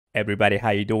Everybody,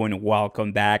 how you doing?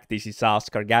 Welcome back. This is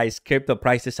Oscar. Guys, crypto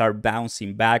prices are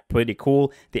bouncing back pretty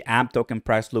cool. The AMP token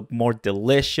price looked more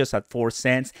delicious at 4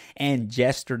 cents. And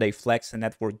yesterday, Flexa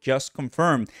Network just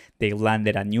confirmed they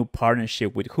landed a new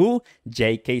partnership with who?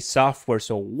 JK Software.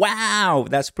 So, wow,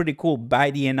 that's pretty cool.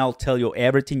 By the end, I'll tell you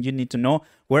everything you need to know.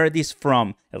 Where it is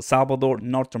from? El Salvador,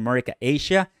 North America,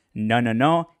 Asia?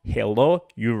 No. Hello,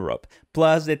 Europe.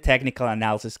 Plus the technical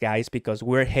analysis, guys, because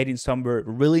we're heading somewhere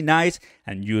really nice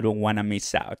and you don't want to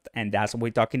miss out. And that's what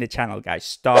we talk in the channel, guys.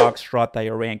 Stocks, Roth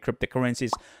IRA, and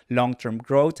cryptocurrencies, long-term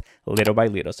growth, little by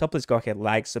little. So please go ahead,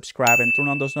 like, subscribe, and turn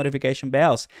on those notification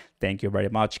bells. Thank you very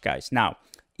much, guys. Now,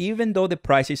 even though the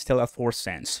price is still at 4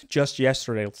 cents, just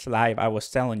yesterday's live, I was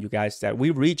telling you guys that we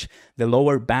reached the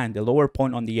lower band, the lower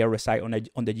point on the RSI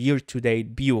on the year-to-date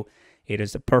view. It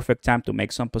is the perfect time to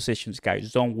make some positions,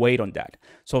 guys. Don't wait on that.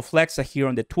 So Flexa here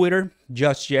on the Twitter,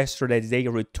 just yesterday they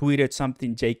retweeted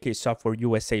something JK Software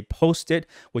USA posted,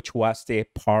 which was the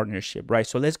partnership, right?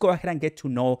 So let's go ahead and get to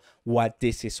know what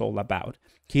this is all about.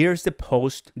 Here's the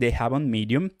post they have on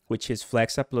Medium, which is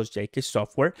Flexa plus JK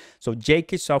Software. So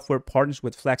JK Software partners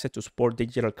with Flexa to support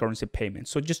digital currency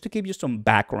payments. So just to give you some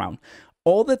background,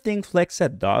 all the thing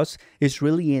Flexa does is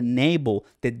really enable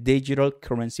the digital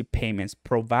currency payments,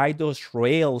 provide those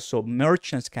rails so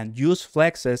merchants can use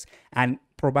Flexes and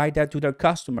provide that to their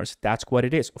customers. That's what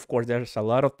it is. Of course, there's a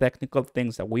lot of technical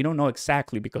things that we don't know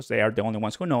exactly because they are the only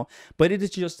ones who know, but it is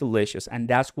just delicious. And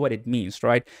that's what it means,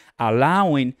 right?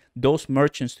 Allowing those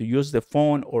merchants to use the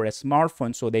phone or a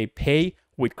smartphone so they pay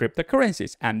with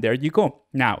cryptocurrencies. And there you go.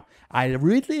 Now, I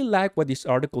really like what this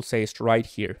article says right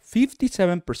here.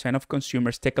 57% of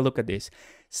consumers, take a look at this,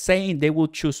 saying they will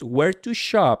choose where to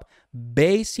shop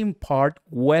based in part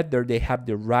whether they have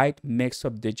the right mix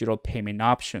of digital payment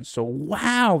options. So,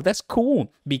 wow, that's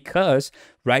cool because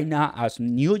right now, as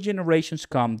new generations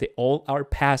come, the old are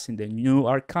passing, the new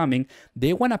are coming,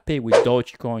 they want to pay with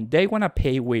Dogecoin. They want to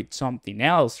pay with something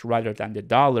else rather than the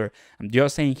dollar. I'm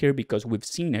just saying here because we've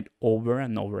seen it over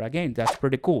and over again. That's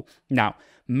pretty cool. Now,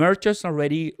 merchants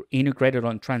already integrated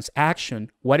on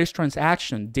transaction. What is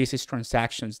transaction? This is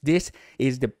transactions. This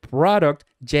is the product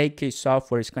JK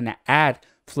Software is going to add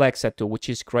Flexa to, which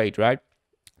is great, right?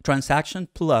 Transaction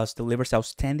Plus delivers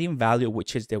outstanding value,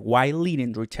 which is the why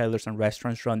leading retailers and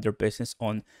restaurants run their business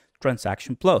on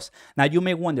Transaction Plus. Now you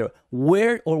may wonder,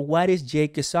 where or what is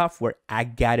JK Software? I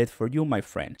got it for you, my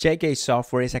friend. JK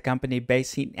Software is a company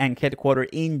based in and headquartered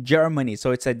in Germany,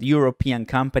 so it's a European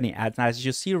company. And as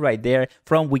you see right there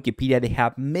from Wikipedia, they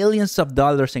have millions of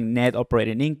dollars in net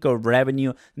operating income,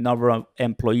 revenue, number of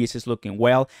employees is looking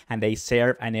well, and they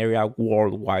serve an area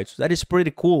worldwide. So that is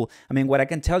pretty cool. I mean, what I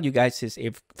can tell you guys is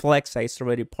if Flexa is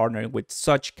already partnering with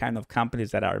such kind of companies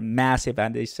that are massive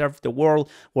and they serve the world,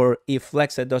 or if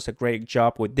Flexa does a great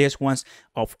job with these ones,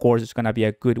 of course it's going to be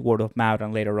a good word of mouth,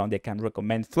 and later on they can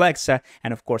recommend Flexa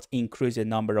and of course increase the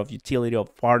number of utility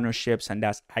of partnerships, and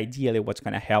that's ideally what's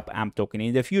going to help AMP token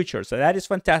in the future. So that is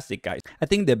fantastic, guys. I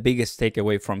think the biggest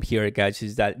takeaway from here, guys,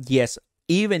 is that yes,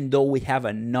 even though we have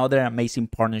another amazing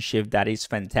partnership that is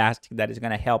fantastic, that is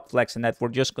going to help Flexa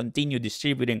Network just continue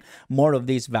distributing more of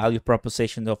these value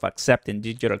propositions of accepting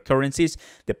digital currencies,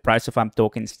 the price of AMP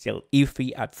token is still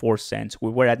iffy at 4 cents. We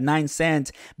were at 9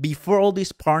 cents before all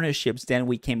these partnerships. Then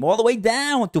we came all the way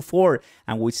down to 4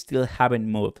 and we still haven't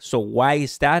moved. So why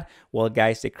is that? Well,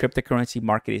 guys, the cryptocurrency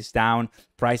market is down.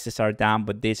 Prices are down,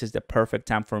 but this is the perfect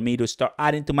time for me to start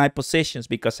adding to my positions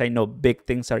because I know big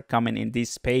things are coming in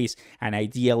this space. And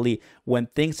ideally, when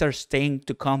things are staying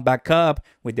to come back up,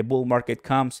 when the bull market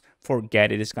comes,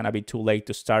 forget it. It's going to be too late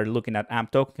to start looking at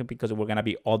AMP token because we're going to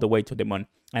be all the way to the moon.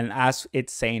 And as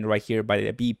it's saying right here by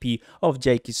the VP of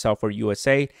JK Software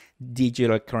USA,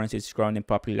 digital currency is growing in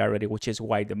popularity, which is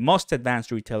why the most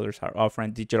advanced retailers are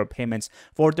offering digital payments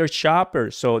for their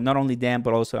shoppers. So not only them,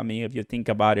 but also, I mean, if you think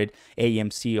about it,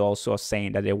 AMC also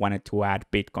saying that they wanted to add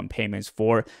Bitcoin payments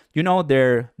for, you know,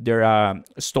 their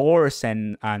stores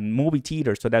and movie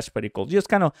theaters. So that's pretty cool. Just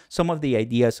kind of some of the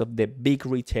ideas of the big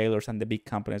retailers and the big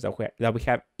companies that we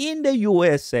have in the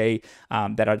USA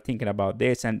that are thinking about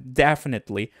this. And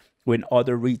definitely when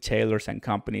other retailers and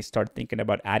companies start thinking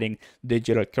about adding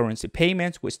digital currency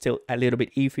payments, we're still a little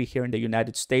bit iffy here in the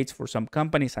United States for some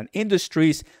companies and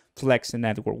industries. Flexa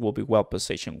Network will be well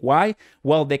positioned. Why?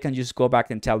 Well, they can just go back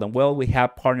and tell them, well, we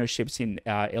have partnerships in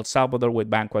El Salvador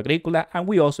with Banco Agrícola, and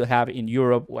we also have in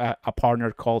Europe a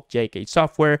partner called JK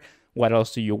Software. What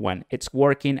else do you want? It's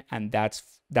working, and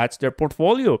that's That's their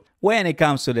portfolio. When it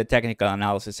comes to the technical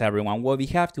analysis, everyone, what we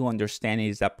have to understand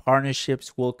is that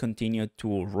partnerships will continue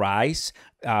to rise.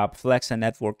 Flexa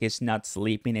Network is not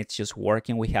sleeping, it's just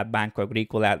working. We had Banco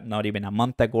Agricola not even a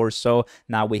month ago or so.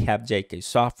 Now we have JK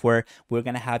Software. We're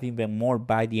going to have even more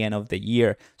by the end of the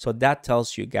year. So that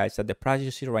tells you guys that the price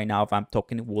you see right now, if I'm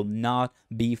talking, will not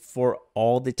be for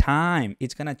all the time.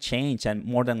 It's going to change and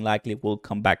more than likely will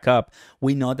come back up.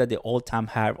 We know that the all-time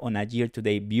high on a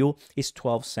year-to-date view is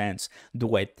 12 cents.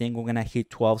 Do I think we're going to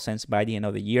hit 12 cents by the end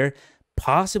of the year?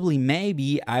 Possibly,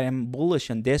 maybe. I am bullish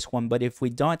on this one, but if we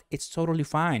don't, it's totally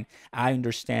fine. I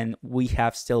understand we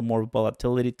have still more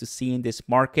volatility to see in this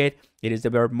market. It is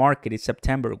the bear market. It's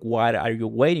September. What are you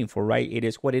waiting for, right? It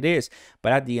is what it is.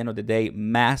 But at the end of the day,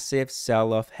 massive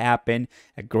sell-off happened.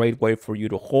 A great way for you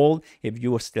to hold. If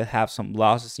you still have some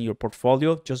losses in your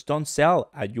portfolio, just don't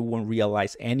sell. You won't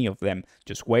realize any of them.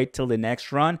 Just wait till the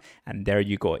next run, and there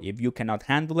you go. If you cannot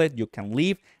handle it, you can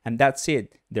leave, and that's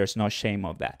it. There's no shame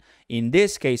of that. In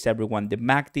this case, everyone, the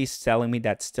MACD is telling me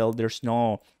that still there's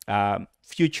no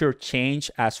future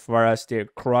change as far as the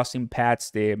crossing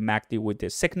paths, the MACD with the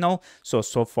signal. So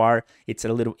far, it's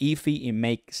a little iffy. It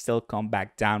may still come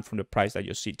back down from the price that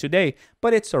you see today,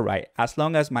 but it's all right. As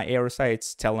long as my arrow side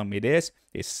is telling me this,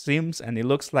 it seems and it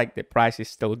looks like the price is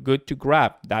still good to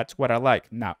grab. That's what I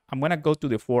like. Now, I'm going to go to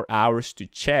the 4 hours to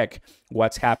check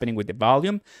what's happening with the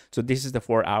volume. So this is the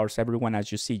 4 hours, everyone.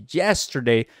 As you see,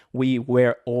 yesterday, we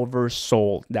were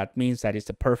oversold. That means that it's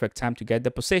the perfect time to get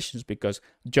the positions because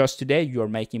just today, you're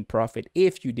making profit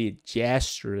if you did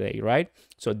yesterday, right?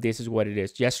 So this is what it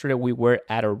is. Yesterday, we were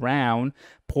at around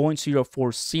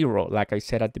 0.040, like I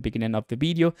said at the beginning of the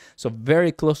video. So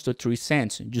very close to 3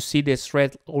 cents. You see this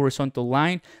red horizontal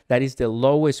line? That is the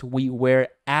lowest we were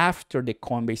after the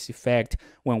Coinbase effect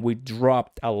when we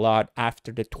dropped a lot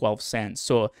after the 12 cents.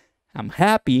 So I'm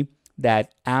happy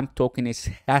that AMP token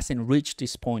hasn't reached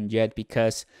this point yet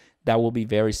because that will be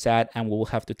very sad and we'll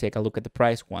have to take a look at the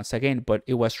price once again, but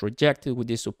it was rejected with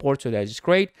this support, so that is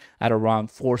great at around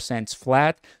 4 cents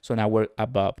flat. So now we're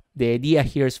above. The idea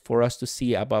here is for us to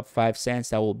see above 5 cents.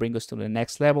 That will bring us to the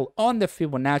next level on the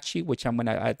Fibonacci, which I'm going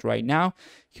to add right now.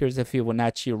 Here's the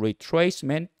Fibonacci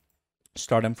retracement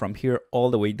starting from here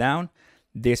all the way down.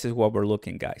 This is what we're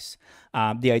looking, guys.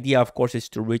 The idea, of course, is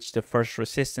to reach the first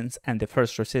resistance, and the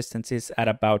first resistance is at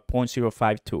about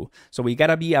 0.052. So we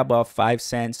gotta be above 5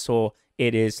 cents. So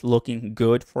it is looking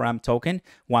good for AMP token.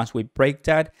 Once we break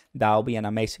that, that'll be an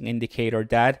amazing indicator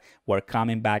that we're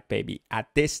coming back, baby. At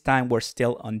this time, we're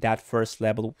still on that first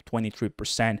level,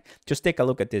 23%. Just take a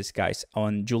look at this, guys.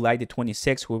 On July the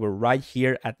 26th, we were right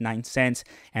here at 9 cents,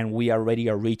 and we already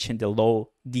are reaching the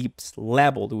low deeps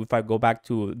level. If I go back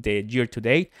to the year to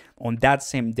date, on that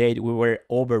same date, we were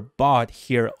overbought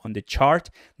here on the chart.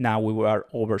 Now we are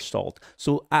oversold.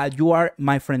 So you are,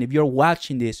 my friend, if you're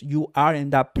watching this, you are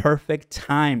in that perfect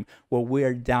time where we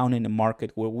are down in the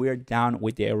market, where we are down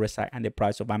with the RSI and the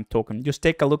price of AMP token. Just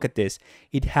take a look at this.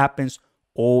 It happens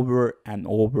over and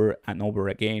over and over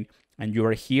again. And you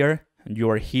are here, and you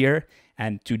are here,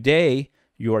 and today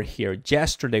you are here.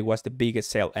 Yesterday was the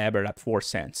biggest sale ever at 4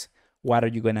 cents. What are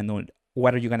you gonna do?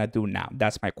 What are you gonna do now?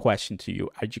 That's my question to you.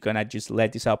 Are you gonna just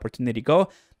let this opportunity go?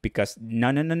 Because no.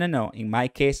 In my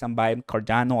case, I'm buying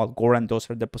Cardano, Algorand. Those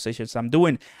are the positions I'm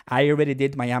doing. I already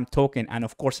did my AMP token, and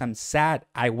of course, I'm sad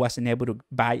I wasn't able to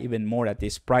buy even more at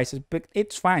these prices. But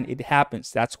it's fine. It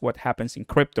happens. That's what happens in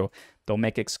crypto. Don't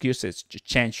make excuses. Just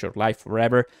change your life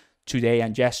forever. Today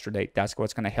and yesterday, that's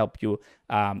what's gonna help you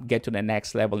get to the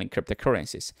next level in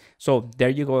cryptocurrencies. So there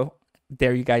you go.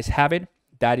 There you guys have it.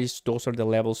 Those are the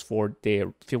levels for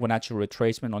the Fibonacci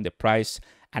retracement on the price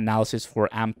analysis for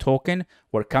AMP token.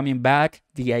 We're coming back.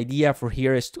 The idea for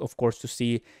here is, of course, to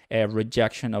see a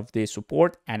rejection of the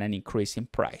support and an increase in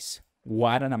price.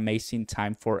 What an amazing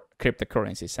time for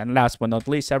cryptocurrencies. And last but not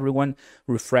least, everyone,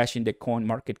 refreshing the coin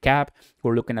market cap.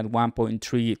 We're looking at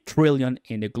 1.3 trillion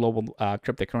in the global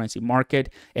cryptocurrency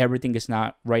market. Everything is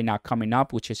now right now coming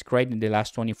up, which is great. In the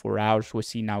last 24 hours, we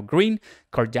see now green.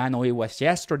 Cardano, it was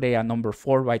yesterday at number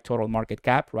 4 by total market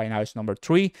cap. Right now it's number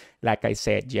 3, like I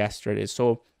said yesterday.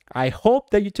 So I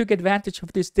hope that you took advantage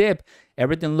of this dip.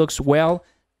 Everything looks well.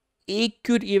 It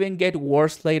could even get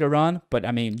worse later on, but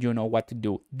I mean, you know what to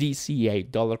do. DCA,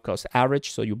 dollar cost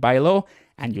average. So you buy low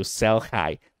and you sell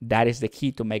high. That is the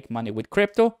key to make money with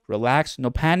crypto. Relax, no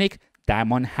panic,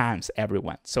 diamond hands,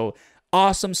 everyone. So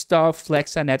awesome stuff.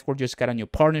 Flexa Network just got a new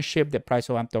partnership. The price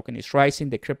of AMP token is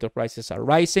rising. The crypto prices are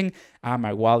rising, and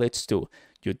my wallets too.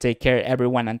 You take care,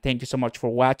 everyone, and thank you so much for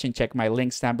watching. Check my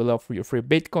links down below for your free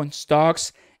Bitcoin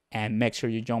stocks. And make sure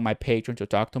you join my Patreon to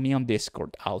talk to me on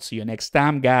Discord. I'll see you next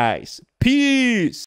time, guys. Peace.